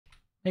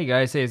Hey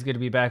guys, hey, it's good to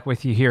be back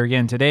with you here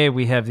again. Today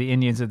we have the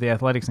Indians of the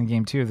Athletics in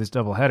game 2 of this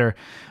doubleheader.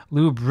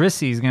 Lou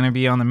Brissy is going to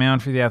be on the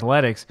mound for the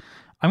Athletics.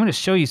 I'm going to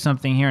show you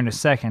something here in a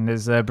second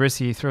as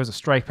Brissy throws a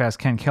strike past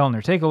Ken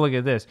Kellner. Take a look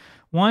at this.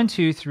 1,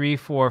 2, 3,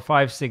 4,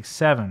 5, 6,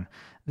 7.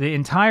 The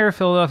entire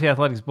Philadelphia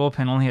Athletics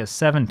bullpen only has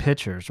 7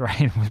 pitchers,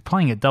 right? We're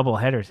playing a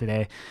doubleheader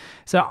today.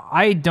 So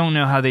I don't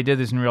know how they did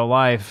this in real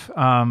life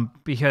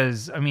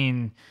because, I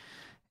mean,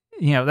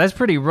 that's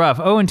pretty rough.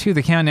 0-2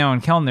 the count now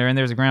on Kellner, and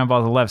there's a ground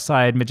ball to the left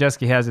side.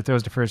 Majeski has it,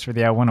 throws to first for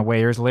the out, one away.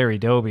 Here's Larry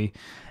Doby,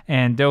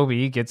 and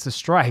Doby gets the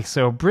strike.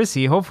 So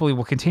Brissy hopefully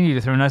will continue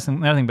to throw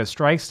nothing but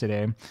strikes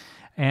today.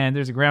 And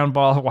there's a ground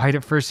ball wide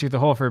at first through the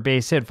hole for a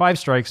base hit. 5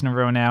 strikes in a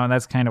row now, and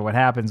that's kind of what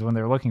happens when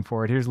they're looking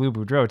for it. Here's Lou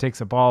Boudreau, takes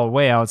a ball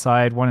way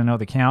outside, 1-0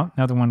 the count.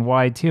 Another one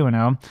wide,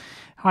 2-0.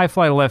 High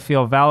fly to left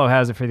field. Vallow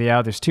has it for the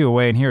out. There's 2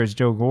 away, and here is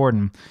Joe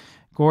Gordon.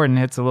 Gordon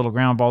hits a little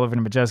ground ball over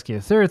to Majeski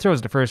at third,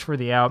 throws to first for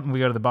the out, and we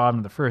go to the bottom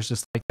of the first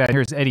just like that.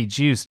 Here's Eddie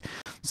Juice.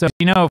 So,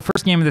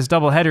 first game of this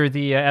doubleheader,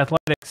 the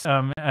Athletics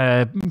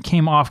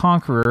came off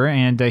Conqueror,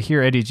 and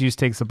here Eddie Juice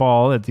takes the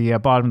ball at the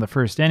bottom of the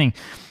first inning,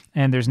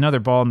 and there's another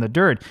ball in the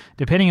dirt.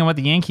 Depending on what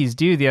the Yankees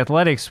do, the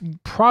Athletics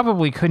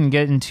probably couldn't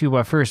get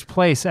into first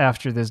place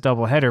after this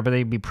doubleheader, but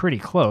they'd be pretty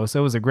close. It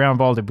was a ground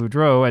ball to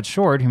Boudreau at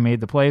short, who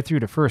made the play, through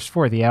to first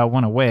for the out,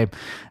 one away.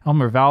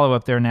 Elmer Vallow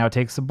up there now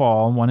takes the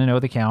ball, 1-0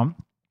 the count.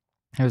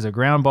 There's a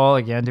ground ball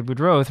again to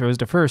Boudreau, throws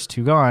to first,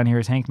 2 gone.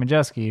 Here's Hank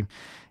Majeski.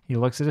 He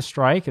looks at a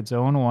strike. It's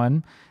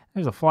 0-1.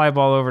 There's a fly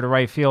ball over to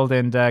right field,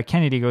 and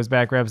Kennedy goes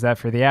back, grabs that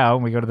for the out,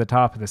 and we go to the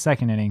top of the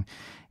second inning.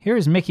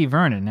 Here's Mickey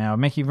Vernon now.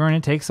 Mickey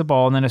Vernon takes a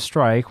ball and then a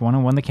strike,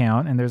 1-1 the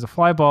count, and there's a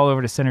fly ball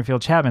over to center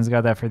field. Chapman's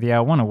got that for the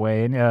out, one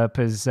away, and up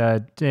is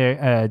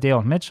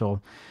Dale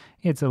Mitchell.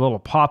 It's a little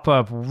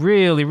pop-up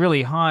really,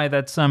 really high.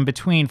 That's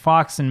between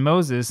Fox and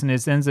Moses, and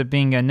it ends up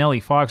being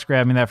Nellie Fox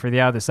grabbing that for the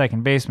out, the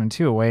second baseman,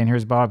 2 away, and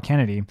here's Bob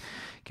Kennedy.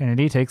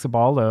 Kennedy takes the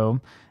ball low,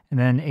 and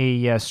then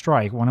a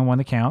strike, 1-1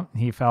 the count.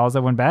 He fouls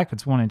that one back.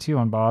 It's 1-2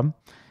 on Bob.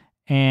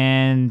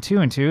 And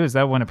 2-2 is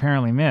that one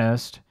apparently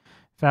missed.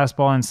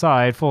 Fastball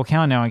inside, full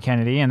count now on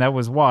Kennedy, and that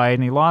was wide,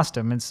 and he lost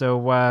him. And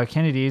so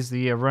Kennedy's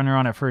the runner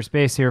on at first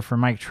base here for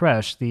Mike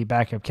Tresh, the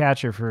backup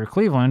catcher for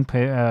Cleveland,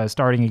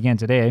 starting again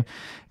today.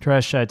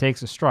 Tresh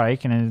takes a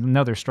strike, and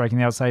another strike in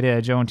the outside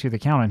edge, 0-2 the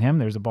count on him.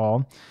 There's a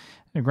ball.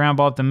 A ground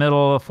ball up the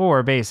middle for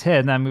a base hit,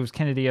 and that moves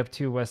Kennedy up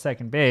to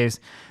second base.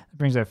 That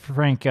brings up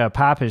Frank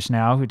Papish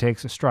now, who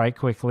takes a strike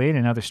quickly, and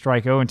another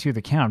strike, 0-2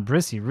 the count.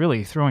 Brissy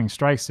really throwing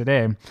strikes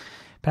today.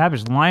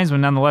 Papish lines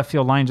one down the left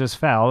field line, just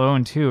foul.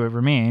 0-2 it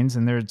remains,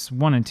 and there's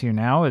 1-2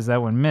 now as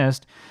that one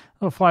missed.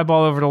 A little fly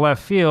ball over to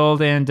left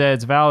field, and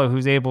it's Vallow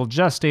who's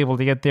just able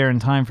to get there in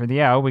time for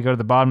the out. We go to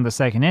the bottom of the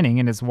second inning,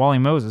 and it's Wally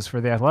Moses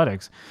for the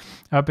Athletics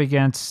up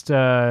against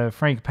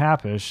Frank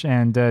Papish,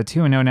 and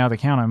 2-0 now the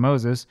count on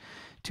Moses.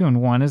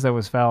 2-1 as that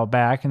was fouled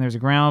back, and there's a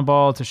ground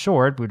ball to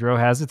short. Boudreau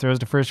has it, throws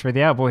to first for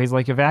the out. Boy, he's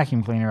like a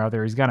vacuum cleaner out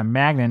there. He's got a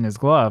magnet in his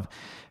glove.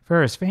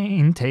 Ferris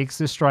Fain takes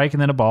the strike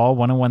and then a ball,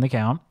 1-1 the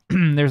count.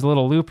 There's a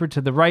little looper to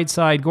the right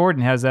side.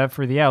 Gordon has that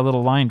for the out,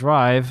 little line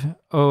drive.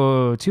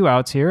 2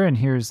 outs here, and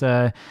here's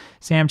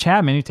Sam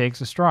Chapman who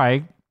takes a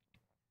strike.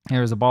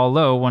 There's a ball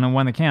low,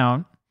 1-1 the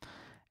count.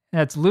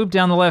 That's looped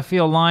down the left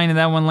field line, and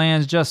that one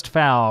lands just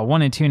foul.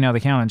 1-2 now the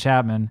count on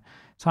Chapman.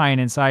 It's high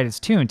and inside. It's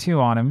 2-2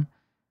 on him.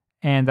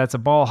 And that's a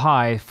ball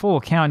high.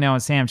 Full count now on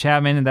Sam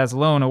Chapman, and that's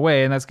low and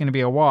away, and that's going to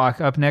be a walk.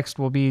 Up next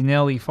will be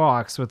Nellie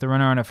Fox with the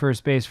runner on at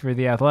first base for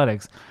the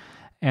Athletics.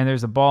 And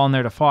there's a ball in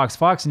there to Fox.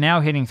 Fox now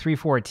hitting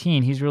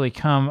 .314. He's really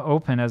come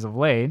open as of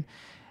late.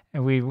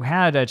 And we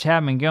had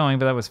Chapman going,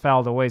 but that was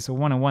fouled away, so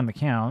 1-1 the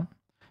count.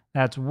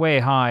 That's way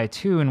high.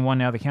 2-1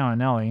 now the count on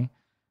Nellie.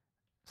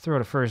 Throw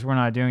to first. We're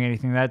not doing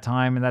anything that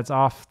time, and that's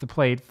off the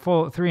plate.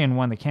 Full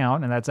 3-1 the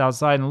count, and that's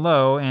outside and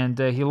low, and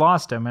he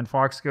lost him, and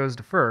Fox goes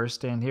to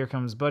first, and here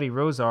comes Buddy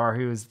Rozar,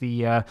 who is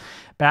the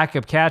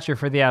backup catcher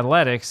for the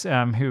Athletics,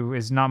 who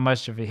is not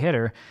much of a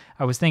hitter.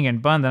 I was thinking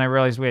bunt, then I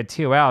realized we had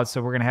 2 outs,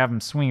 so we're going to have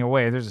him swing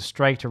away. There's a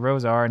strike to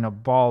Rozar and a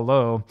ball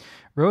low.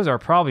 Rozar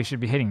probably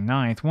should be hitting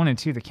ninth.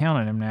 1-2 the count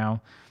on him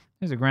now.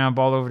 There's a ground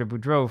ball over to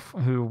Boudreau,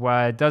 who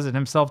does it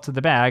himself to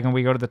the bag, and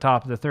we go to the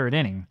top of the third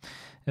inning.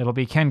 It'll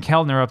be Ken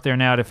Kellner up there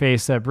now to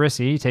face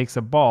Brissy. He takes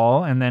a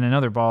ball and then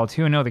another ball.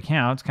 2-0 the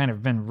count. It's kind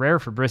of been rare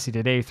for Brissy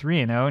today,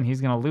 3-0, and he's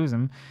going to lose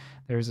him.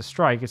 There's a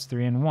strike. It's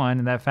 3-1,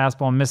 and that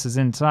fastball misses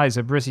inside,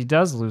 so Brissy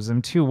does lose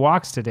him. 2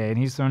 walks today, and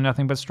he's thrown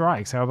nothing but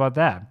strikes. How about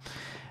that?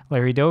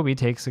 Larry Doby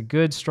takes a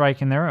good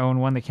strike in there,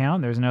 0-1 the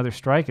count. There's another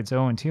strike. It's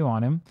 0-2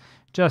 on him.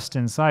 Just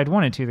inside,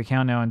 1-2 the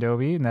count now on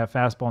Doby, and that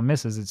fastball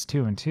misses. It's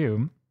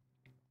 2-2.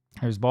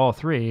 There's ball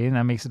 3, and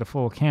that makes it a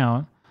full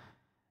count.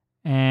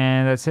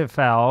 And that's hit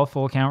foul.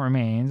 Full count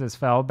remains. It's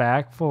fouled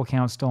back. Full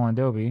count still on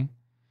Doby.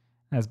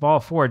 That's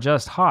ball 4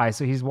 just high.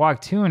 So he's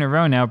walked 2 in a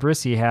row now,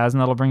 Brissy has, and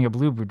that'll bring up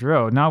Lou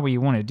Boudreau. Not what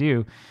you want to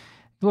do.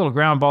 A little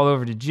ground ball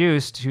over to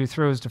Juiced, who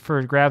throws to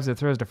first, grabs it,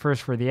 throws to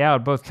first for the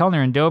out. Both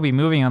Kellner and Doby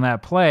moving on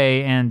that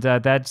play, and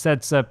that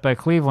sets up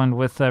Cleveland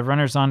with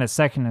runners on at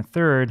second and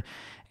third.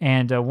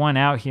 and 1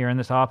 out here in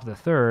the top of the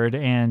third,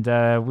 and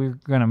we're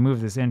going to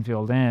move this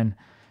infield in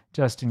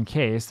just in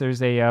case.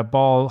 There's a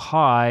ball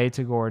high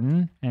to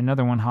Gordon, and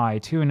another one high,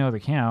 2-0 the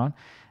count.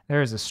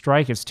 There's a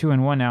strike. It's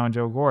 2-1 now on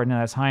Joe Gordon,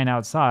 and that's high and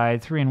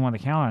outside, 3-1 the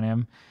count on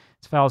him.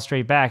 It's fouled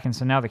straight back, and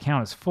so now the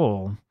count is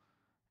full.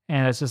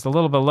 And it's just a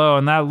little bit low,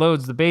 and that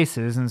loads the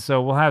bases, and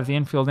so we'll have the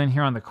infield in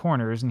here on the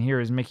corners, and here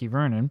is Mickey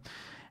Vernon.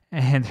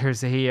 And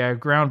there's a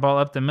ground ball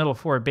up the middle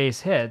for a base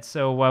hit,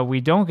 so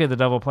we don't get the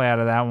double play out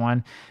of that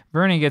one.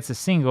 Vernon gets a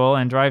single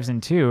and drives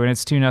in 2, and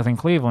it's 2-0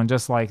 Cleveland,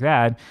 just like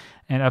that.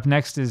 And up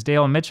next is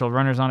Dale Mitchell,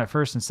 runners on at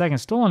first and second.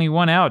 Still only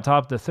 1 out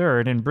top the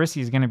third, and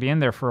Brissy's going to be in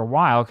there for a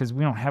while because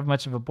we don't have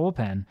much of a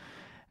bullpen.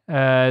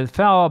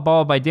 Foul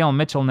ball by Dale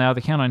Mitchell now.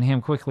 The count on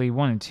him quickly,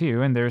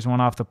 1-2, and there's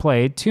one off the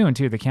plate.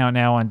 2-2 the count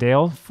now on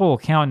Dale. Full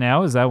count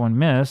now as that one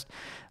missed.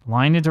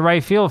 Lined into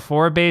right field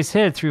for a base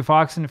hit through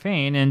Fox and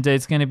Fain, and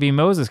it's going to be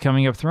Moses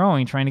coming up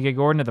throwing, trying to get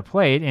Gordon to the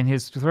plate, and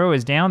his throw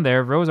is down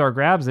there. Rosar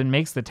grabs it,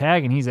 makes the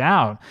tag, and he's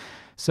out.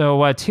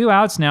 So 2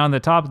 outs now in the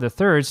top of the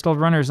third. Still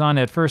runners on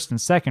at first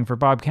and second for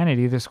Bob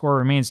Kennedy. The score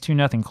remains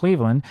 2-0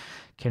 Cleveland.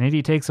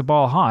 Kennedy takes a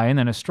ball high, and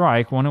then a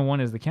strike.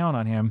 1-1 is the count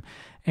on him.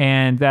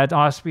 And that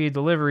off-speed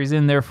delivery's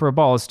in there for a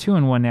ball. It's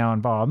 2-1 now on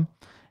Bob.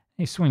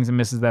 He swings and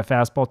misses that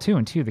fastball.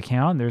 2-2 the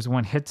count. There's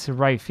one hit to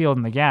right field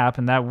in the gap,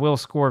 and that will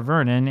score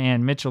Vernon,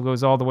 and Mitchell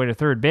goes all the way to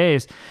third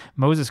base.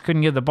 Moses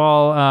couldn't get the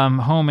ball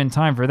home in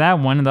time for that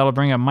one, and that'll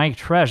bring up Mike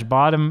Tresh,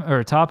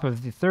 top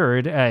of the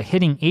third,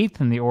 hitting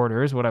 8th in the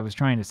order is what I was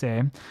trying to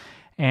say.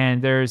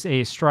 And there's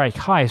a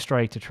high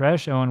strike to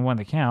Tresh, 0-1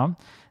 the count.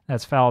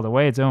 That's fouled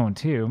away. It's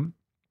 0-2.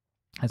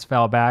 That's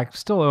fouled back.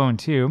 Still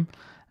 0-2.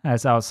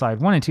 That's outside.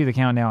 1-2 the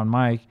count now on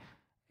Mike.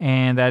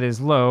 And that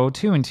is low.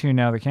 2-2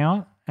 now the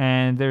count.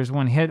 And there's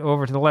one hit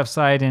over to the left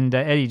side, and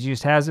Eddie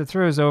Juiced has it.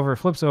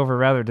 Flips over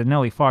rather to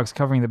Nelly Fox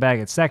covering the bag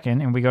at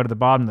second, and we go to the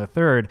bottom of the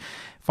third.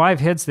 5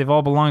 hits. They've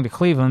all belonged to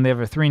Cleveland. They have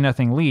a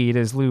 3-0 lead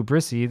as Lou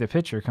Brissy, the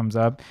pitcher, comes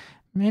up.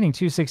 Hitting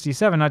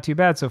 267. Not too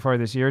bad so far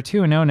this year.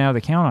 2-0 now the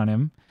count on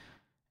him.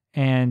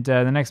 And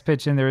the next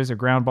pitch in there is a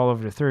ground ball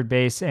over to third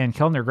base, and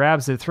Keltner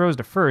grabs it, throws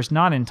to first,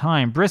 not in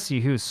time.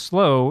 Brissy, who's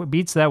slow,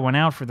 beats that one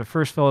out for the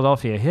first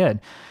Philadelphia hit.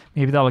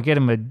 Maybe that'll get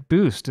him a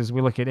boost as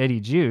we look at Eddie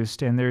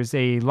Juiced. And there's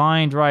a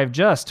line drive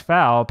just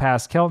foul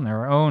past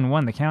Keltner.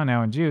 0-1 the count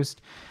now on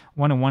Juiced.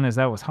 1-1 as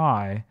that was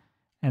high.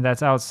 And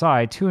that's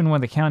outside. 2-1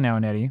 the count now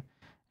on Eddie.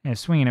 And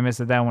swinging a miss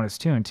at that one is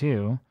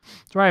 2-2.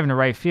 Driving to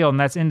right field, and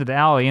that's into the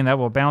alley, and that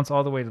will bounce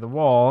all the way to the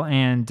wall.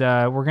 And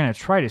we're going to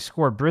try to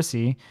score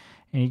Brissy.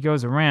 And he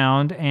goes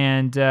around,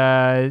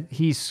 and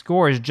he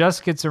scores,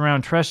 just gets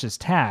around Tresh's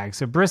tag.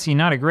 So Brissy,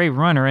 not a great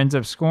runner, ends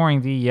up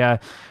scoring the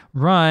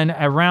run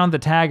around the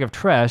tag of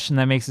Tresh, and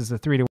that makes this a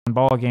 3-1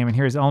 ball game. And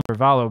here's Elmer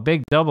Vallo,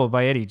 big double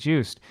by Eddie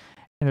Juiced.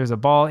 And there's a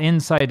ball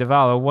inside to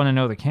Vallo,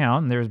 1-0 the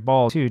count, and there's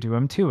ball 2 to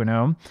him,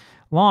 2-0.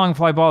 Long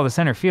fly ball to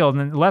center field,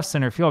 and left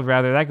center field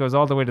rather, that goes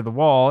all the way to the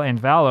wall, and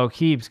Vallo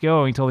keeps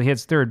going until he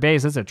hits third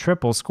base. That's a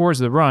triple, scores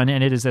the run,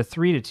 and it is a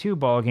 3-2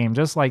 ball game,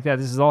 just like that.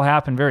 This has all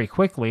happened very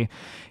quickly.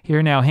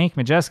 Here now, Hank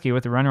Majeski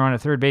with the runner on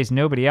at third base,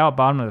 nobody out,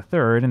 bottom of the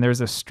third, and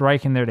there's a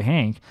strike in there to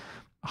Hank.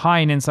 High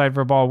and inside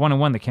for a ball,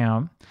 1-1 the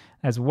count.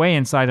 That's way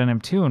inside on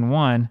him,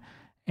 2-1,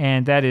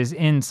 and that is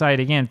inside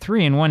again,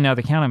 3-1 now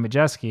the count on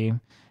Majeski.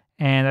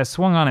 And that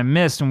swung on and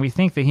missed, and we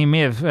think that he may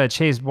have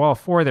chased ball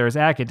 4 there as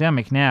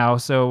academic now.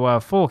 So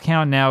full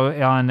count now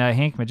on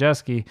Hank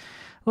Majeski. A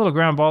little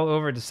ground ball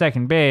over to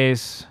second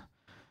base.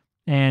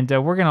 And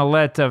we're going to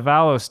let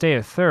Vallo stay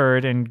at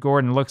third, and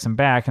Gordon looks him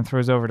back and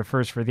throws over to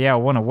first for the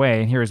out, 1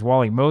 away. And here's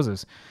Wally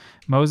Moses.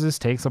 Moses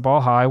takes the ball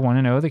high,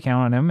 1-0, the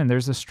count on him, and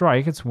there's a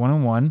strike. It's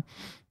 1-1.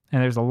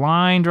 And there's a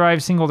line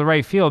drive single to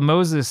right field.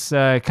 Moses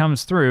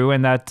comes through,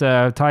 and that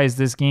ties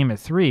this game at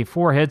 3.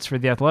 4 hits for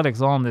the Athletics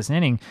all in this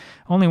inning.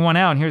 Only 1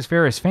 out, and here's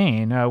Ferris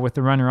Fain with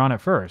the runner on at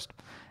first.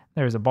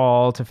 There's a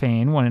ball to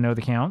Fain, 1-0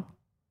 the count.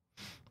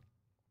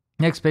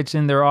 Next pitch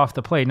in there off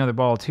the plate, another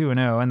ball,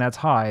 2-0, and that's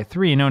high.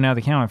 3-0 now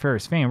the count on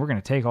Ferris Fain. We're going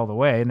to take all the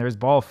way, and there's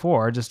ball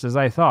 4, just as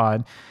I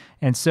thought.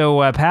 And so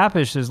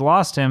Papish has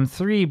lost him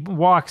 3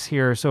 walks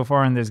here so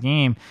far in this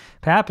game.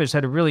 Papish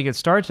had a really good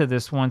start to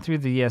this one. Through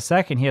the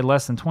second, he had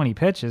less than 20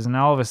 pitches, and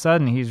all of a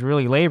sudden, he's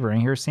really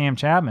laboring. Here's Sam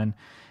Chapman.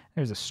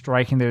 There's a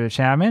strike in there to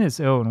Chapman. It's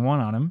 0-1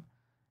 on him.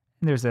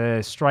 And there's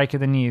a strike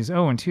of the knees.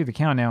 0-2 the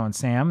count now on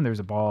Sam.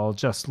 There's a ball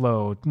just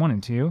low,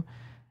 1-2.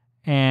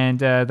 And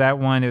that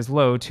one is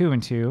low,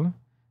 2-2.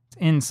 It's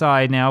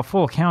inside now,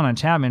 full count on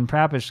Chapman.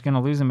 Papish is going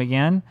to lose him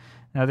again.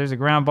 Now there's a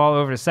ground ball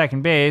over to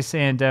second base,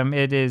 and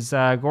it is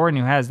Gordon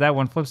who has that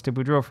one, flips to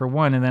Boudreau for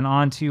 1, and then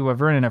on to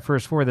Vernon at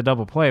first for the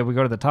double play. We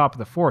go to the top of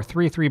the 4th,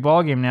 3-3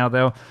 ball game now,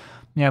 though.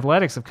 The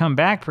Athletics have come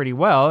back pretty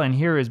well, and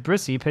here is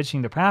Brissy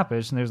pitching to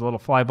Papish, and there's a little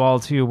fly ball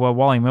to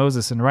Wally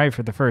Moses in right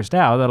for the first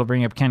out. That'll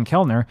bring up Ken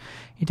Keltner.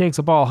 He takes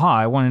a ball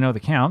high, 1-0 the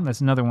count.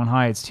 That's another one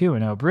high, it's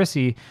 2-0.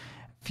 Brissy,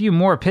 few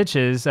more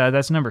pitches.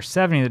 That's number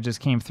 70 that just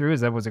came through, as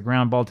that was a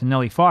ground ball to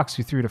Nelly Fox,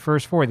 who threw to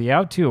first for the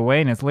out, 2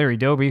 away, and it's Larry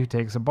Doby who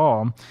takes a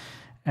ball.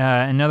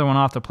 Another one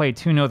off the plate,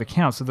 2-0 the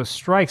count. So the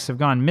strikes have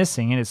gone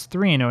missing, and it's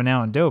 3-0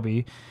 now on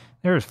Doby.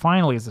 There's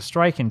finally is a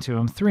strike into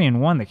him.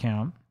 3-1 the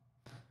count.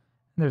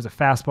 There's a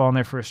fastball in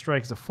there for a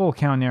strike. It's a full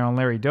count there on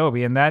Larry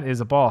Doby, and that is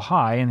a ball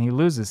high, and he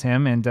loses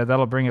him, and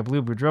that'll bring up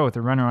Lou Boudreau with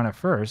the runner on at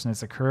first, and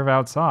it's a curve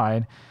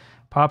outside.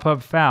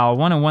 Pop-up foul.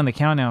 1-1 the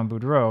count now on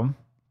Boudreau.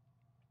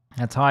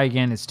 That's high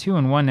again. It's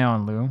 2-1 now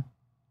on Lou.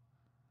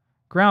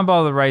 Ground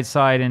ball to the right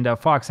side, and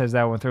Fox has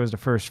that one, throws to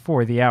first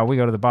for the out. We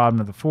go to the bottom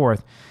of the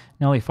fourth.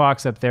 Nelly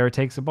Fox up there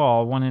takes the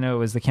ball.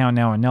 1-0 is the count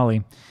now on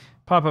Nelly.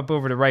 Pop up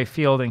over to right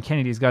field, and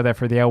Kennedy's got that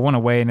for the out, one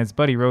away, and it's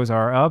Buddy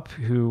Rosar up,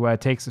 who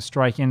takes a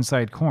strike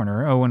inside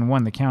corner.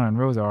 0-1 the count on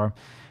Rosar.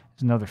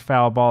 There's another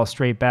foul ball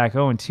straight back.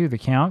 0-2 the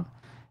count.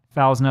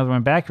 Fouls another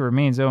one back. It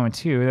remains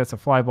 0-2. That's a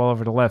fly ball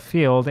over to left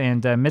field,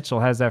 and Mitchell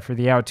has that for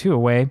the out, 2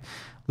 away.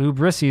 Lou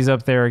Brissy's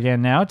up there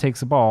again now, takes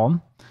the ball.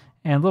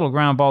 And little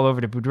ground ball over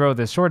to Boudreau.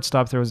 The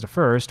shortstop throws to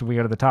first. We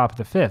go to the top of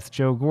the fifth.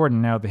 Joe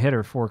Gordon now the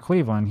hitter for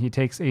Cleveland. He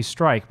takes a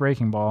strike,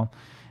 breaking ball.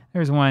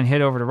 There's one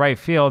hit over to right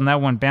field, and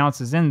that one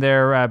bounces in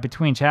there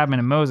between Chapman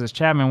and Moses.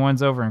 Chapman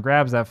runs over and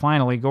grabs that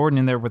finally. Gordon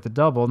in there with the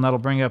double, and that'll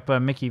bring up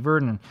Mickey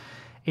Verdon.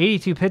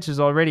 82 pitches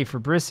already for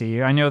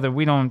Brissy. I know that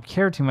we don't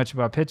care too much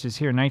about pitches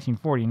here in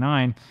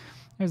 1949.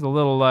 There's a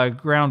little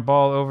ground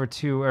ball over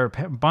to, or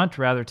bunt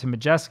rather, to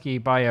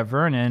Majeski by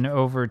Vernon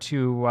over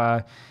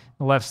to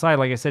the left side.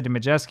 Like I said, to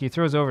Majeski.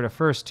 Throws over to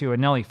first to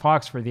Nelly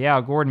Fox for the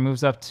out. Gordon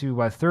moves up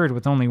to third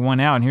with only 1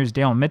 out, and here's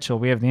Dale Mitchell.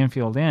 We have the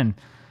infield in.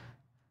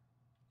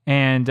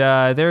 And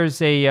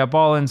there's a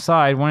ball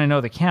inside.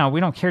 1-0 the count.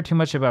 We don't care too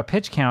much about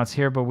pitch counts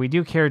here, but we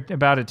do care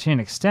about it to an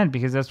extent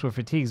because that's what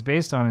fatigue's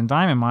based on in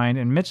Diamond Mine.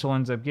 And Mitchell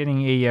ends up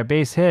getting a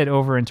base hit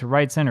over into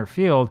right center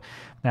field.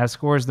 That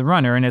scores the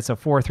runner, and it's a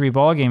 4-3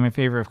 ball game in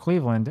favor of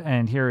Cleveland.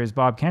 And here is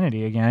Bob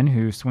Kennedy again,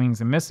 who swings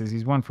and misses.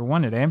 He's 1 for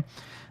 1 today.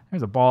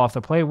 There's a ball off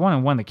the plate.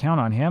 1-1 the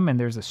count on him, and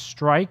there's a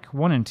strike.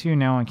 1-2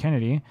 now on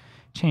Kennedy.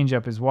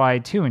 Changeup is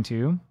wide.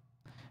 2-2.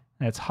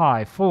 That's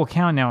high. Full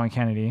count now on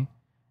Kennedy.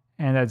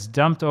 And that's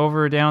dumped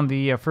over down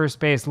the first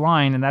base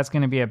line, and that's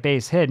going to be a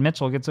base hit.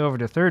 Mitchell gets over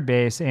to third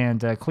base,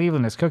 and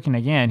Cleveland is cooking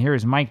again. Here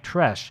is Mike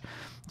Tresh.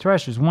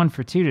 Tresh is 1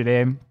 for 2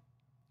 today.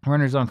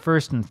 Runners on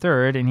first and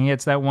third, and he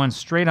hits that one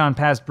straight on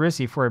past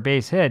Brissy for a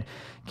base hit.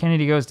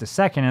 Kennedy goes to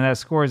second, and that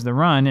scores the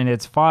run, and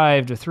it's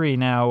 5-3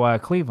 now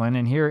Cleveland.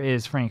 And here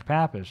is Frank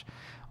Papish.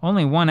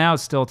 Only 1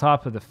 out still,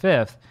 top of the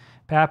fifth.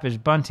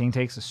 Papish bunting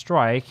takes a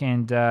strike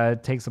and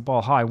takes the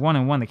ball high.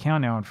 1-1 the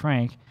count now on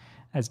Frank.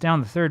 That's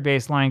down the third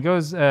base line.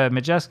 Goes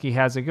Majeski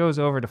has it. Goes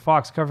over to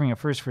Fox covering it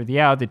first for the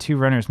out. The 2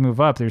 runners move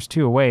up. There's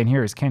 2 away, and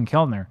here is Ken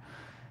Keltner.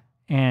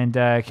 And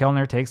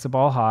Keltner takes the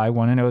ball high.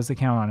 1-0 is the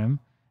count on him.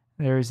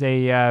 There's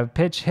a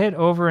pitch hit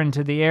over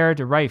into the air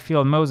to right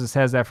field. Moses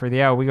has that for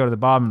the out. We go to the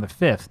bottom of the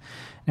fifth.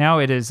 Now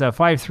it is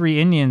 5-3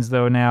 Indians,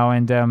 though, now,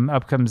 and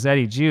up comes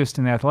Eddie Juiced,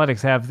 and the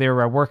Athletics have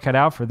their work cut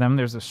out for them.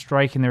 There's a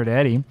strike in there to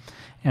Eddie.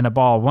 And a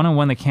ball.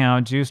 1-1 the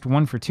count. Juiced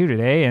 1 for 2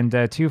 today,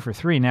 and 2 for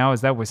 3 now,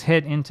 as that was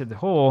hit into the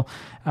hole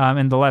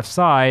in the left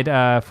side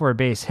for a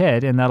base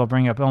hit, and that'll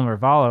bring up Elmer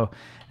Vallo.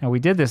 Now, we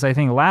did this, I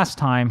think, last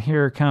time.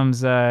 Here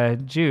comes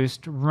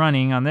Juiced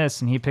running on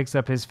this, and he picks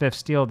up his 5th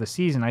steal of the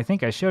season. I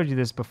think I showed you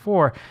this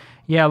before.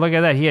 Yeah, look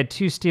at that. He had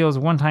 2 steals,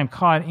 1 time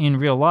caught in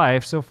real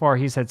life. So far,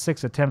 he's had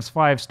 6 attempts,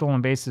 5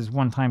 stolen bases,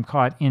 1 time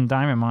caught in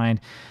Diamond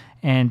Mine.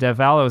 And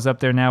Vallo's up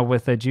there now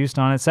with Juiced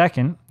on at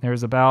second.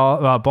 There's a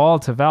ball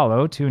to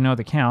Vallo, 2-0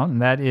 the count,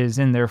 and that is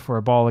in there for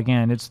a ball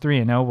again. It's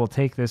 3-0. We'll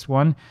take this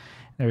one.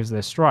 There's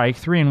the strike.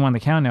 3-1 the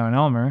count now on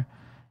Elmer.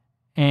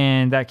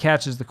 And that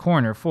catches the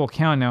corner. Full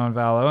count now on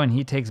Vallo, and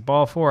he takes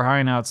ball 4 high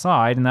and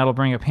outside, and that'll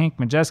bring up Hank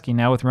Majeski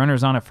now with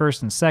runners on at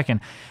first and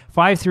second.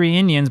 5-3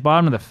 Indians,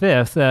 bottom of the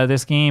fifth.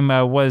 This game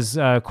was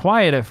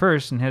quiet at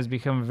first and has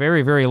become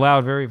very, very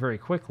loud very, very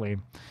quickly.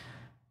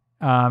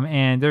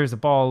 And there's a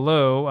ball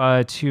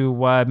low to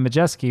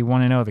Majeski,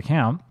 1-0 the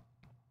count.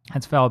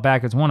 That's fouled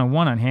back. It's 1-1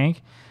 on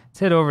Hank. It's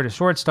hit over to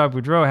shortstop.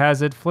 Boudreau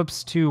has it.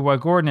 Flips to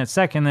Gordon at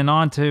second, then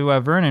on to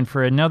Vernon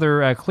for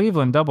another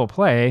Cleveland double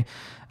play.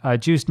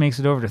 Juiced makes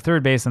it over to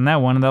third base on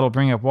that one, and that'll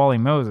bring up Wally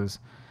Moses.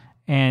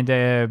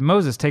 And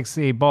Moses takes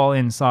the ball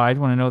inside,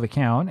 1-0 the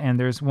count, and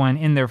there's one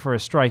in there for a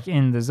strike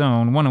in the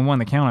zone. 1-1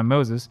 the count on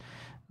Moses.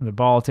 The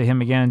ball to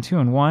him again,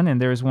 2-1,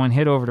 and there's one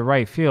hit over to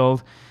right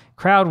field.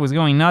 Crowd was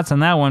going nuts on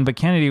that one, but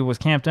Kennedy was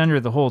camped under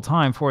the whole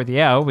time for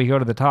the out. We go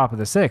to the top of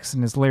the sixth,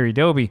 and it's Larry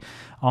Doby.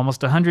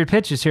 Almost 100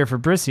 pitches here for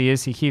Brissy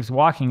as he keeps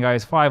walking,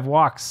 guys. 5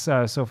 walks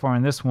so far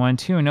in this one.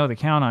 2-0 the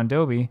count on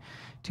Doby.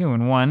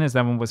 2-1 as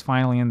that one was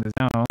finally in the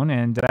zone,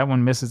 and that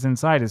one misses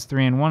inside. It's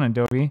 3-1 on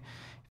Doby.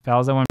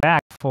 Fouls that one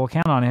back. Full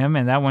count on him,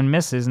 and that one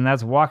misses, and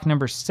that's walk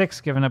number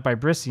 6 given up by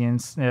Brissy in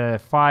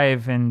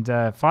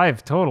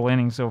 5 total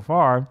innings so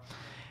far.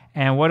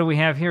 And what do we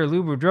have here?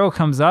 Lou Boudreau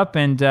comes up,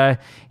 and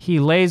he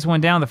lays one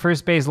down the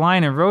first base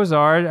line, and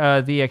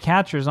Rosard, the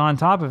catcher's on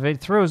top of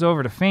it, throws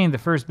over to Fain, the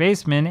first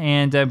baseman,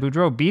 and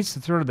Boudreau beats the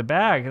throw to the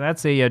bag.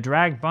 That's a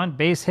drag bunt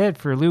base hit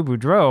for Lou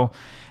Boudreau.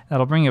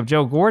 That'll bring up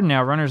Joe Gordon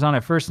now. Runners on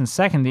at first and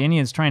second. The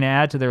Indians trying to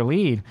add to their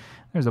lead.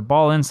 There's a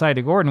ball inside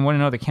to Gordon.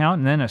 1-0 the count,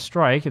 and then a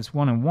strike. It's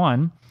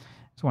 1-1.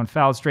 This one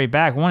fouled straight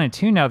back.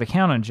 1-2 now the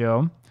count on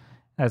Joe.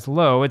 That's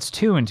low. It's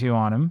 2-2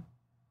 on him.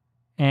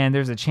 And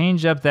there's a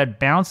changeup that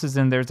bounces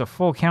in. There's a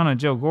full count on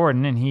Joe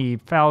Gordon, and he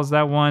fouls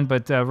that one,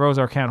 but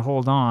Rosar can't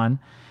hold on.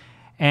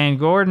 And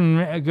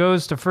Gordon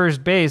goes to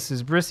first base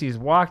as Brissy's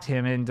walked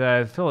him, and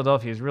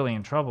Philadelphia is really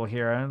in trouble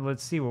here.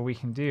 Let's see what we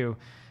can do.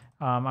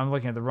 I'm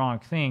looking at the wrong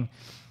thing.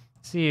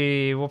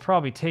 See, we'll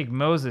probably take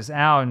Moses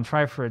out and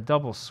try for a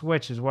double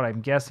switch is what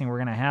I'm guessing we're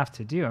going to have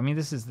to do. I mean,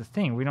 this is the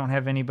thing. We don't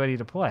have anybody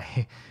to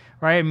play,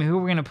 right? I mean, who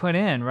are we going to put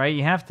in, right?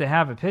 You have to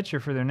have a pitcher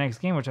for their next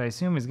game, which I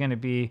assume is going to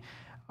be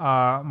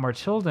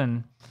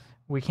Marchildon.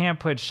 We can't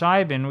put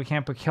Scheib in. We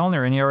can't put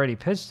Kellner in. He already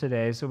pitched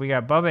today. So we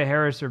got Bubba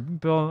Harris or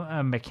Bill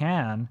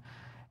McCann.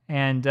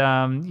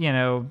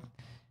 And,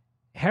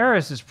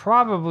 Harris is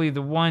probably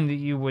the one that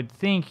you would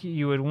think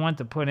you would want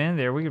to put in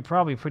there. We could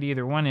probably put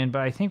either one in,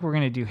 but I think we're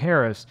going to do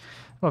Harris.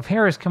 Well, if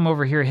Harris come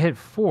over here, hit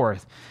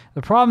fourth.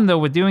 The problem, though,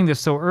 with doing this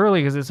so early,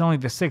 because it's only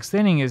the sixth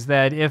inning, is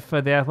that if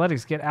the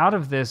Athletics get out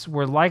of this,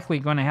 we're likely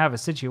going to have a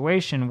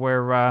situation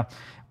where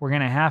we're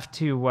going to have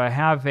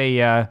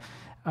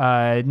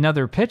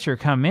another pitcher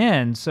come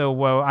in.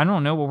 So I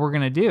don't know what we're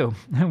going to do.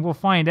 We'll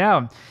find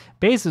out.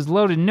 Bases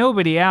loaded,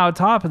 nobody out,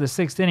 top of the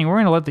sixth inning. We're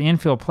going to let the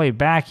infield play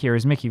back here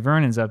as Mickey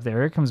Vernon's up there.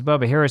 Here comes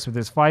Bubba Harris with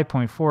his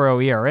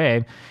 5.40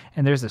 ERA,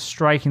 and there's a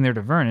strike in there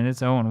to Vernon.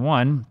 It's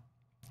 0-1.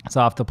 It's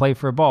off the plate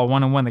for a ball.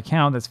 1-1 the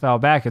count. That's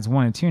fouled back. It's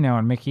 1-2 now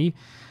on Mickey.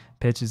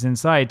 Pitch is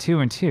inside,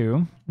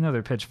 2-2.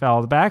 Another pitch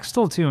fouled back,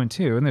 still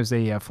 2-2. And there's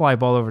a fly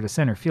ball over to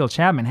center field.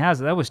 Chapman has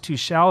it. That was too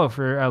shallow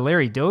for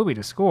Larry Doby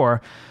to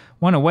score.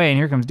 One away, and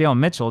here comes Dale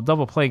Mitchell.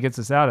 Double play gets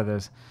us out of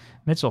this.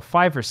 Mitchell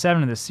 5 for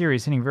 7 in the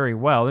series, hitting very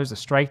well. There's a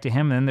strike to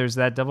him, and then there's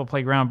that double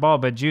play ground ball,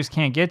 but Juice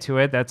can't get to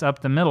it. That's up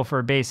the middle for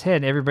a base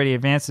hit. Everybody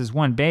advances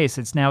one base.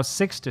 It's now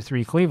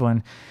 6-3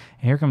 Cleveland.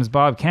 And here comes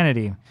Bob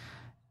Kennedy.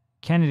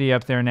 Kennedy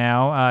up there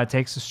now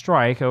takes a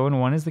strike.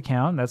 0-1 is the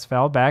count. That's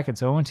fouled back.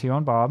 It's 0-2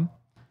 on Bob.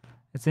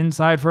 It's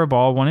inside for a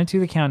ball.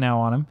 1-2 the count now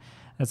on him.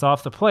 That's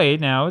off the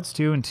plate. Now it's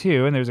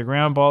 2-2, and there's a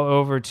ground ball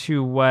over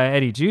to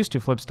Eddie Juice,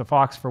 who flips to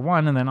Fox for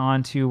one, and then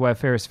on to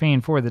Ferris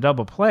Fain for the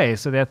double play.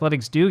 So the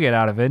Athletics do get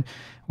out of it.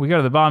 We go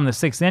to the bottom of the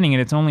sixth inning,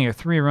 and it's only a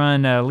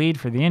 3-run lead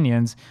for the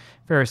Indians.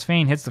 Ferris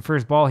Fain hits the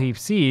first ball he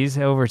sees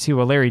over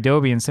to Larry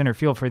Doby in center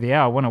field for the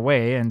out, one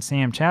away, and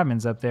Sam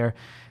Chapman's up there.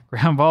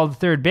 Ground ball to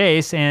third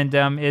base, and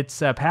it's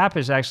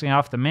Pappas actually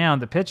off the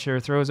mound. The pitcher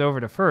throws over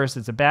to first.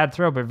 It's a bad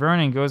throw, but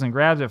Vernon goes and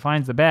grabs it,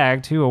 finds the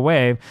bag, 2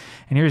 away.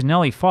 And here's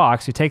Nellie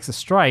Fox, who takes a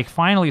strike.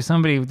 Finally,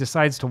 somebody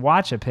decides to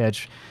watch a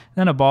pitch.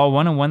 Then a ball,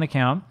 1-1 the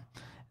count.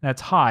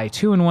 That's high.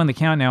 2-1 the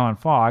count now on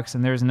Fox,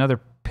 and there's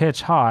another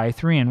pitch high,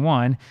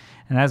 3-1.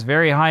 And that's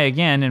very high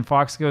again, and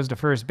Fox goes to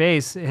first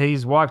base.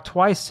 He's walked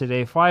twice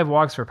today, 5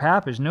 walks for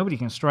Pappas. Nobody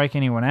can strike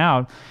anyone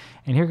out.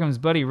 And here comes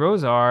Buddy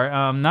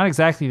Rosar. Not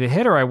exactly the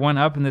hitter I want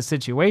up in this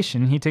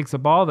situation. He takes the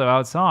ball, though,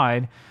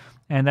 outside,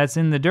 and that's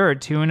in the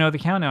dirt. 2-0 the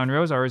count now, and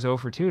Rosar is 0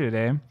 for 2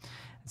 today.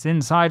 It's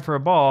inside for a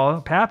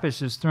ball.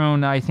 Pappas has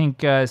thrown, I think,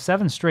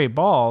 7 straight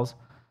balls,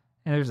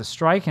 and there's a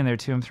strike in there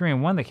to him.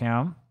 3-1 the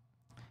count.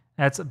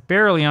 That's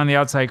barely on the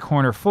outside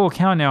corner. Full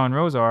count now on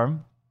Rosar.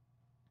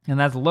 And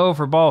that's low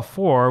for ball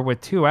 4 with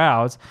 2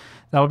 outs.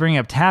 That'll bring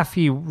up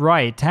Taffy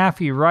Wright.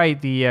 Taffy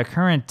Wright, the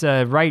current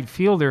right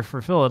fielder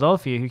for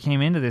Philadelphia, who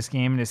came into this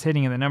game and is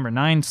hitting in the number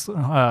 9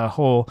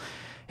 hole,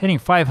 hitting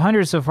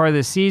 .500 so far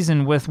this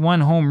season with 1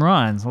 home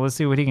run. So let's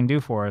see what he can do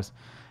for us.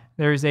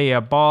 There's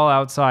a ball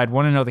outside,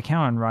 1-0 the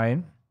count on Wright.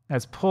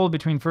 That's pulled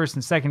between first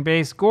and second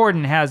base.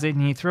 Gordon has it,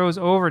 and he throws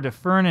over to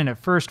Fernon at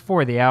first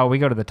for the out. We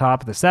go to the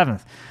top of the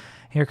 7th.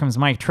 Here comes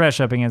Mike Tresh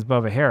up against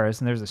Bubba Harris,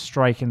 and there's a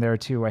strike in there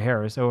to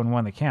Harris,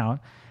 0-1 the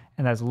count,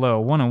 and that's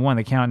low. 1-1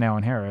 the count now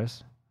on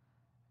Harris.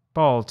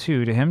 Ball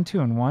 2 to him,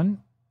 2-1, and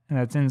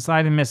that's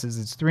inside and misses.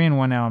 It's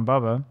 3-1 now on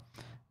Bubba.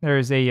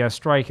 There's a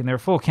strike in there.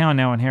 Full count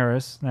now on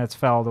Harris. That's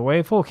fouled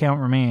away. Full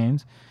count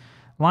remains.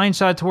 Line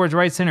shot towards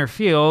right center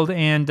field,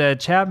 and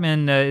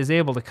Chapman is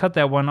able to cut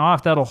that one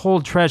off. That'll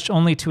hold Tresh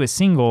only to a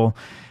single,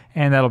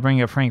 and that'll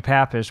bring up Frank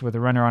Pappas with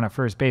a runner on at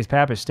first base.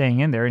 Pappas staying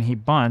in there, and he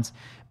bunts.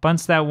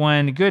 Bunts that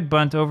one, good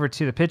bunt over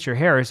to the pitcher,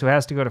 Harris, who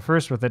has to go to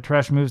first with it.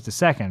 Tresh moves to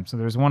second. So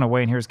there's 1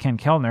 away, and here's Ken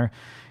Kellner.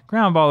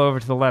 Ground ball over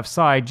to the left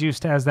side. Juice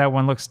has that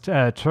one, looks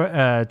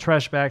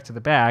Tresh back to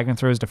the bag and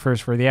throws to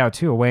first for the out.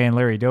 2 away, and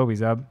Larry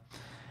Doby's up.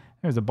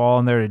 There's a ball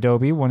in there to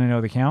Doby,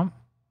 1-0 the count.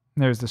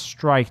 There's the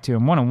strike to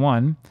him,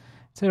 1-1.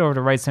 It's hit over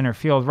to right center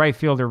field. Right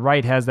fielder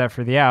Wright has that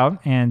for the out,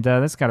 and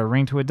that's got a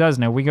ring to it,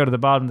 doesn't it? We go to the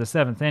bottom of the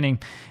 7th inning.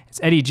 It's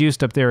Eddie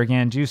Juice up there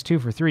again. Juice 2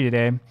 for 3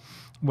 today.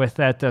 With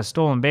that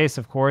stolen base,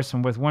 of course,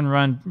 and with 1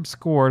 run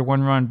scored,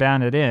 1 run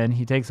bounded in,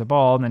 he takes a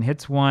ball and then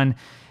hits one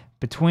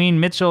between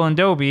Mitchell and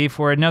Doby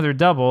for another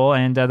double,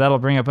 and that'll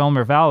bring up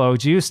Elmer Vallo.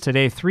 Juice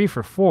today 3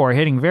 for 4,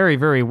 hitting very,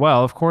 very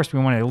well. Of course, we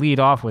want to lead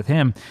off with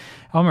him.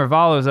 Elmer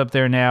Vallo's up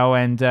there now,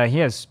 and he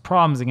has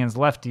problems against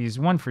lefties.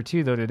 1 for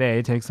 2, though,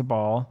 today. Takes the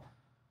ball.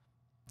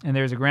 And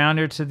there's a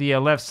grounder to the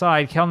left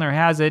side. Kellner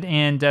has it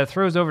and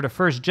throws over to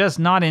first, just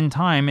not in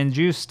time, and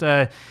Juice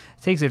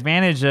takes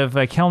advantage of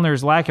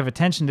Kellner's lack of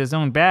attention to his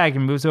own bag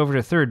and moves over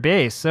to third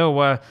base.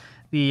 So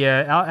The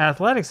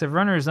Athletics have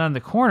runners on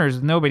the corners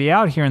with nobody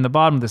out here in the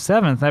bottom of the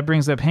 7th. That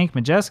brings up Hank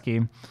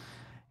Majeski,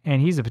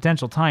 and he's a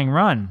potential tying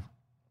run.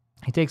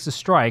 He takes a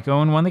strike,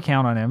 0-1 the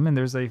count on him, and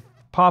there's a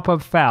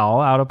pop-up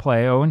foul out of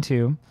play,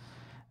 0-2.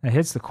 That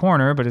hits the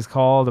corner, but is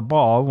called a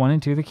ball,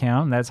 1-2 the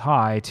count, and that's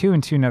high.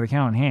 2-2 now the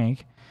count on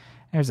Hank.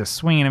 There's a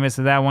swing and a miss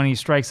of that one. He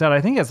strikes out.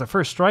 I think that's the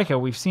first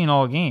strikeout we've seen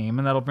all game,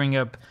 and that'll bring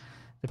up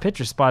the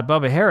pitcher spot,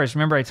 Bubba Harris.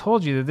 Remember, I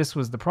told you that this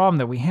was the problem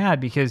that we had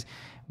because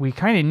we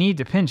kind of need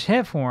to pinch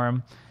hit for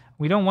him.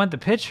 We don't want the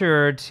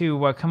pitcher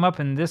to come up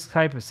in this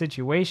type of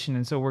situation,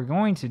 and so we're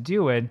going to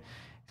do it.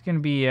 It's going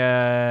to be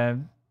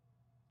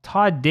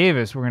Todd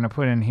Davis we're going to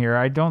put in here.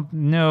 I don't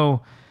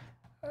know.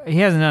 He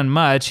hasn't done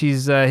much.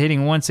 He's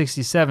hitting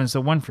 167, so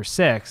 1 for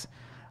 6.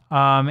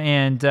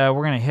 And we're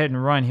going to hit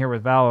and run here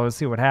with Valo. Let's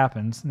see what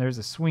happens. And there's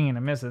a swing and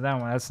a miss of that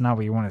one. That's not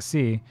what you want to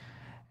see.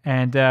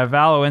 And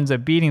Valo ends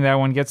up beating that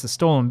one, gets a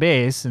stolen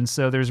base, and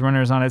so there's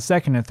runners on at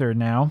second and third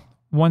now.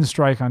 1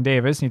 strike on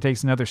Davis, and he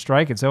takes another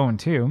strike. It's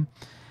 0-2. And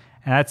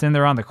that's in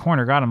there on the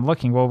corner. Got him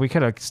looking. Well, we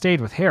could have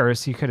stayed with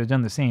Harris. He could have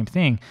done the same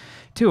thing.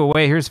 2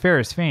 away. Here's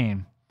Ferris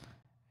Fain.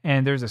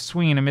 And there's a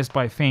swing and a miss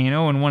by Fain.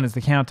 0-1 is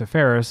the count to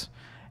Ferris.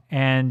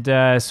 And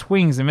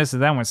swings and misses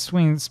that one.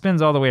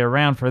 Spins all the way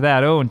around for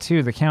that.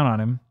 0-2 the count on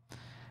him.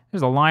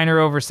 There's a liner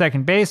over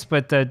second base,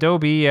 but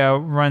Doby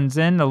runs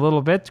in a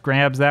little bit,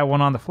 grabs that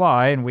one on the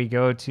fly, and we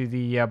go to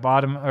the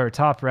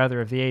top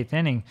of the 8th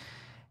inning.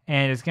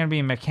 And it's going to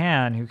be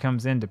McCann who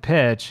comes in to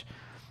pitch,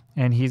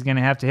 and he's going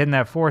to have to hit in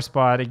that 4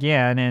 spot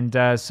again.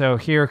 And so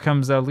here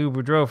comes Lou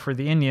Boudreau for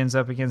the Indians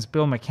up against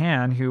Bill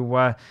McCann,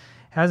 who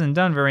hasn't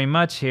done very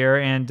much here.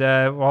 And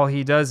all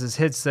he does is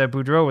hits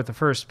Boudreau with the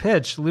first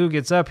pitch. Lou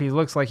gets up. He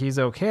looks like he's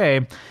okay,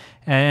 and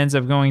ends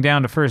up going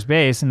down to first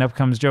base, and up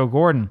comes Joe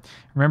Gordon.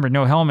 Remember,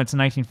 no helmets in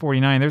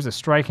 1949. There's a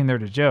strike in there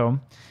to Joe.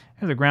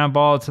 There's a ground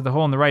ball to the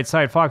hole on the right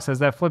side. Fox has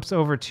that, flips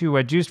over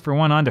to Juiced for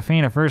 1 on to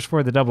Fain at first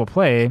for the double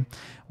play.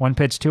 1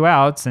 pitch, 2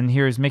 outs, and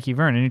here's Mickey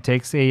Vernon, who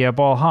takes a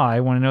ball high.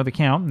 1-0 the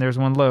count, and there's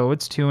 1 low.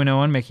 It's 2-0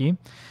 on Mickey.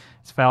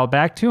 It's fouled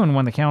back,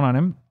 2-1 the count on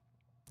him.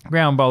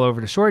 Ground ball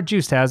over to short.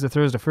 Juiced has it,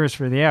 throws to first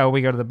for the out.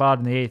 We go to the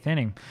bottom of the 8th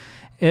inning.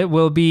 It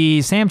will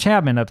be Sam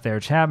Chapman up there.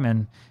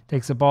 Chapman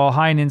takes a ball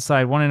high and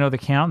inside, 1-0 the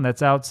count, and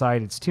that's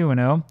outside. It's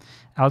 2-0.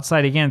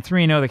 Outside again,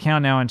 3-0 the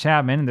count now on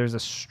Chapman, and there's a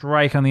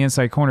strike on the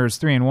inside corner. It's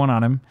 3-1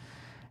 on him.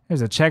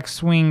 There's a check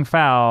swing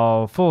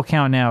foul. Full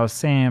count now,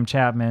 Sam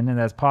Chapman, and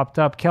that's popped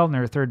up.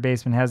 Keltner, third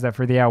baseman, has that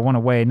for the out, 1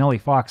 away. Nully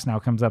Fox now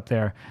comes up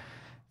there.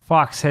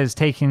 Fox has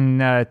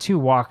taken 2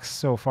 walks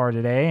so far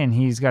today, and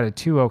he's got a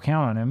 2-0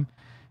 count on him.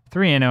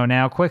 3-0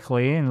 now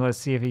quickly, and let's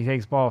see if he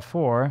takes ball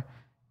 4.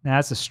 Now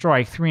that's a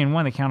strike.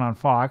 3-1 the count on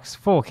Fox.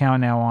 Full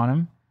count now on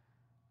him.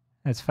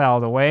 That's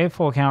fouled away.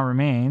 Full count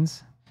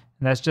remains.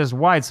 And that's just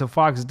wide, so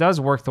Fox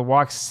does work the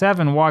walk.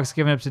 7 walks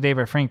given up today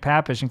by Frank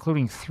Papish,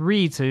 including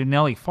 3 to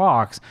Nellie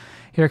Fox.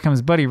 Here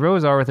comes Buddy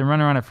Rozar with a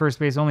runner on at first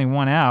base, only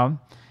 1 out.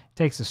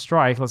 Takes a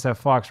strike. Let's have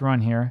Fox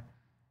run here.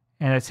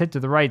 And it's hit to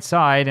the right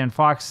side, and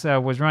Fox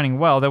was running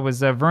well. That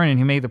was Vernon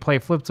who made the play,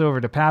 flips over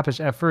to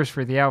Papish at first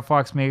for the out.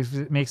 Fox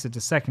makes it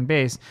to second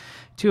base.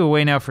 2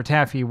 away now for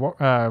Taffy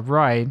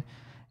Ride,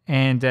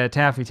 and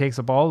Taffy takes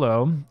a ball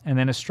low, and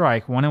then a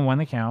strike. 1-1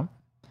 the count.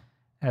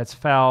 That's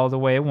fouled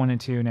away,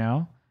 1-2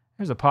 now.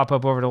 There's a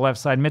pop-up over to the left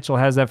side. Mitchell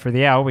has that for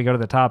the out. We go to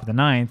the top of the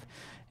 9th.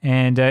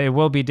 And it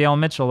will be Dale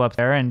Mitchell up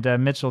there. And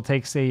Mitchell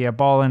takes a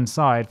ball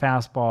inside,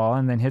 fastball,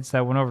 and then hits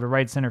that one over to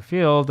right center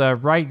field.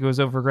 Wright goes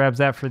over, grabs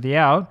that for the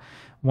out.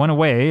 1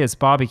 away. It's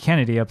Bobby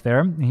Kennedy up there.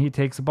 And he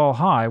takes the ball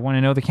high.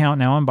 1-0 the count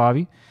now on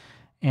Bobby.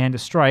 And a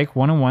strike,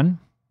 1-1.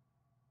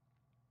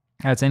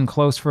 That's in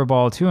close for a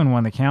ball,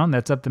 2-1 the count.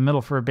 That's up the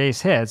middle for a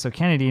base hit. So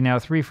Kennedy now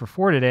 3 for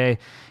 4 today.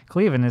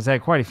 Cleveland has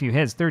had quite a few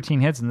hits, 13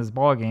 hits in this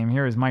ball game.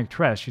 Here is Mike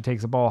Tresh, who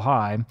takes the ball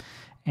high.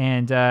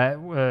 And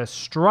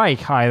strike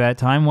high that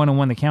time,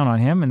 1-1 the count on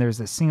him. And there's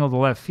a single to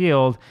left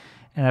field.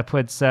 And that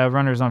puts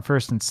runners on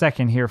first and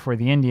second here for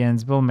the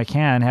Indians. Bill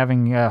McCann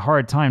having a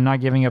hard time not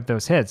giving up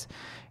those hits.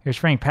 Here's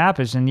Frank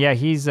Papish. And yeah,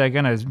 he's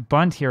going to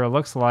bunt here, it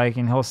looks like,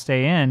 and he'll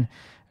stay in.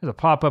 There's a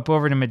pop-up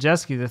over to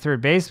Majeski, the third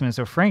baseman.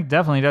 So Frank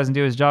definitely doesn't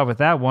do his job with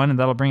that one, and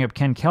that'll bring up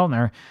Ken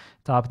Keltner.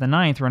 Top of the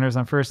 9th, runners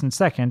on first and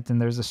second,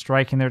 and there's a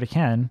strike in there to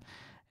Ken.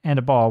 And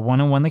a ball,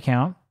 1-1 the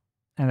count.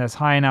 And that's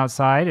high and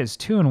outside is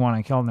 2-1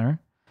 on Keltner.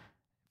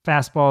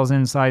 Fastball's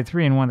inside,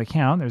 3-1 the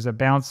count. There's a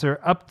bouncer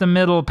up the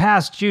middle,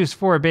 past Juice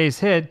for a base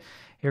hit.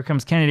 Here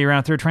comes Kennedy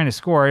around third trying to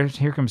score.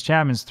 Here comes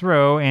Chapman's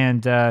throw,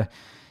 and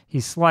he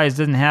slides,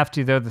 doesn't have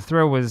to, though. The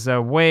throw was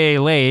way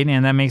late,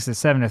 and that makes it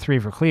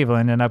 7-3 for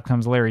Cleveland, and up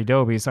comes Larry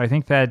Doby. So I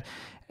think that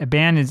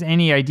abandons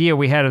any idea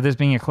we had of this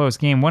being a close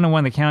game.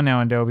 1-1 the count now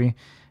on Doby.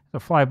 The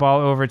fly ball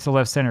over to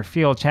left center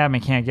field.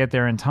 Chapman can't get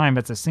there in time.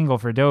 That's a single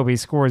for Doby.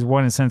 Scores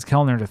 1 and sends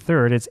Keltner to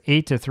third. It's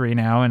 8-3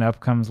 now, and up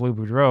comes Lou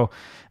Boudreau.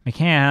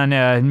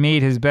 McCann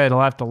made his bed.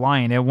 He'll have to lie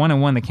in it.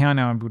 1-1 the count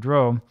now on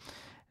Boudreau.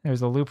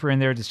 There's a looper in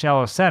there to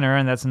shallow center,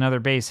 and that's another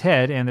base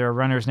hit. And there are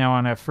runners now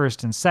on at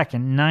first and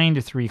second.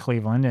 9-3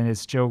 Cleveland, and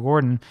it's Joe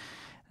Gordon.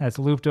 That's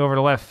looped over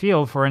to left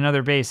field for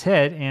another base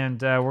hit,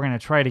 and we're going to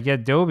try to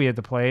get Doby at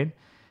the plate.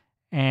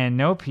 And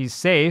nope, he's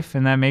safe,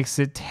 and that makes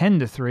it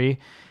 10-3.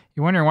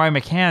 You're wondering why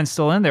McCann's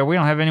still in there. We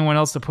don't have anyone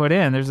else to put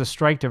in. There's a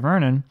strike to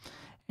Vernon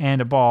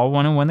and a ball.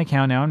 1-1 the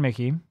count now, and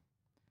Mickey.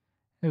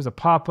 There's a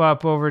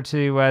pop-up over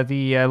to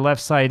the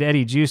left side.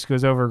 Eddie Juice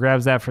goes over,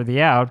 grabs that for the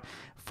out.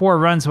 4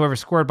 runs, however,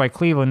 scored by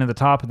Cleveland in the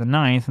top of the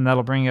 9th, and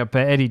that'll bring up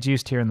Eddie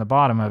Juice here in the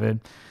bottom of it.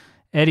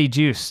 Eddie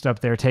Juice up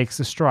there takes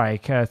the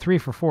strike. 3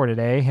 for 4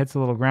 today. Hits a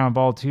little ground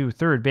ball to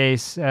third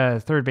base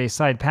side.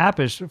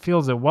 Pappish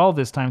fields it well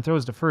this time.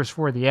 Throws to first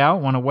for the out.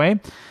 1 away. And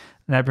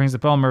that brings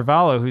up Elmer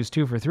Vallo, who's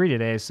 2 for 3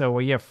 today. So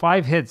you have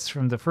 5 hits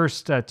from the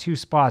first 2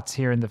 spots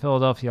here in the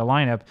Philadelphia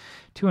lineup.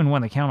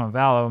 2-1 the count on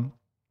Vallo.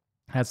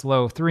 That's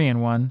low.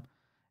 3-1.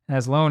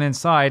 As Lone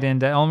inside,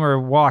 and Elmer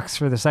walks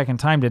for the second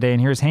time today.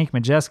 And here's Hank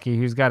Majeski,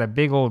 who's got a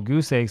big old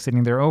goose egg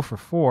sitting there 0 for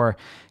 4.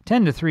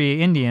 10-3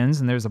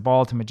 Indians, and there's a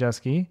ball to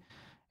Majeski.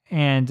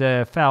 And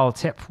foul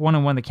tip.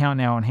 1-1 the count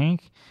now on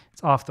Hank.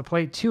 It's off the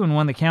plate.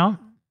 2-1 the count.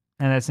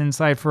 And that's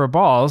inside for a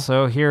ball.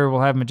 So here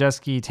we'll have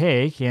Majeski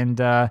take. And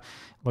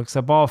looks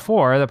a ball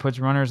 4. That puts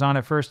runners on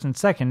at first and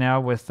second now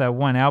with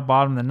 1 out,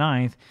 bottom of the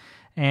 9th.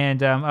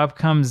 And up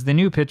comes the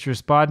new pitcher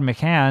spot.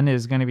 McCann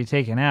is going to be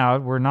taken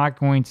out. We're not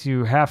going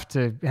to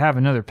have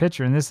another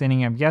pitcher in this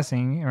inning, I'm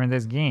guessing, or in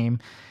this game.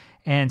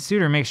 And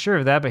Suter makes sure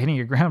of that by hitting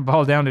a ground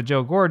ball down to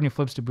Joe Gordon, who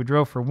flips to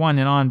Boudreau for 1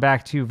 and on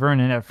back to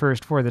Vernon at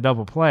first for the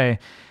double play.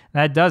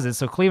 That does it.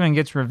 So Cleveland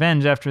gets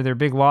revenge after their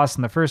big loss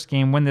in the first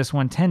game, win this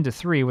one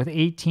 10-3 with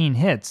 18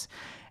 hits.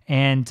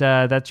 And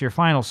that's your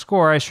final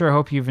score. I sure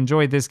hope you've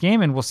enjoyed this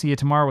game, and we'll see you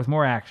tomorrow with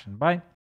more action. Bye.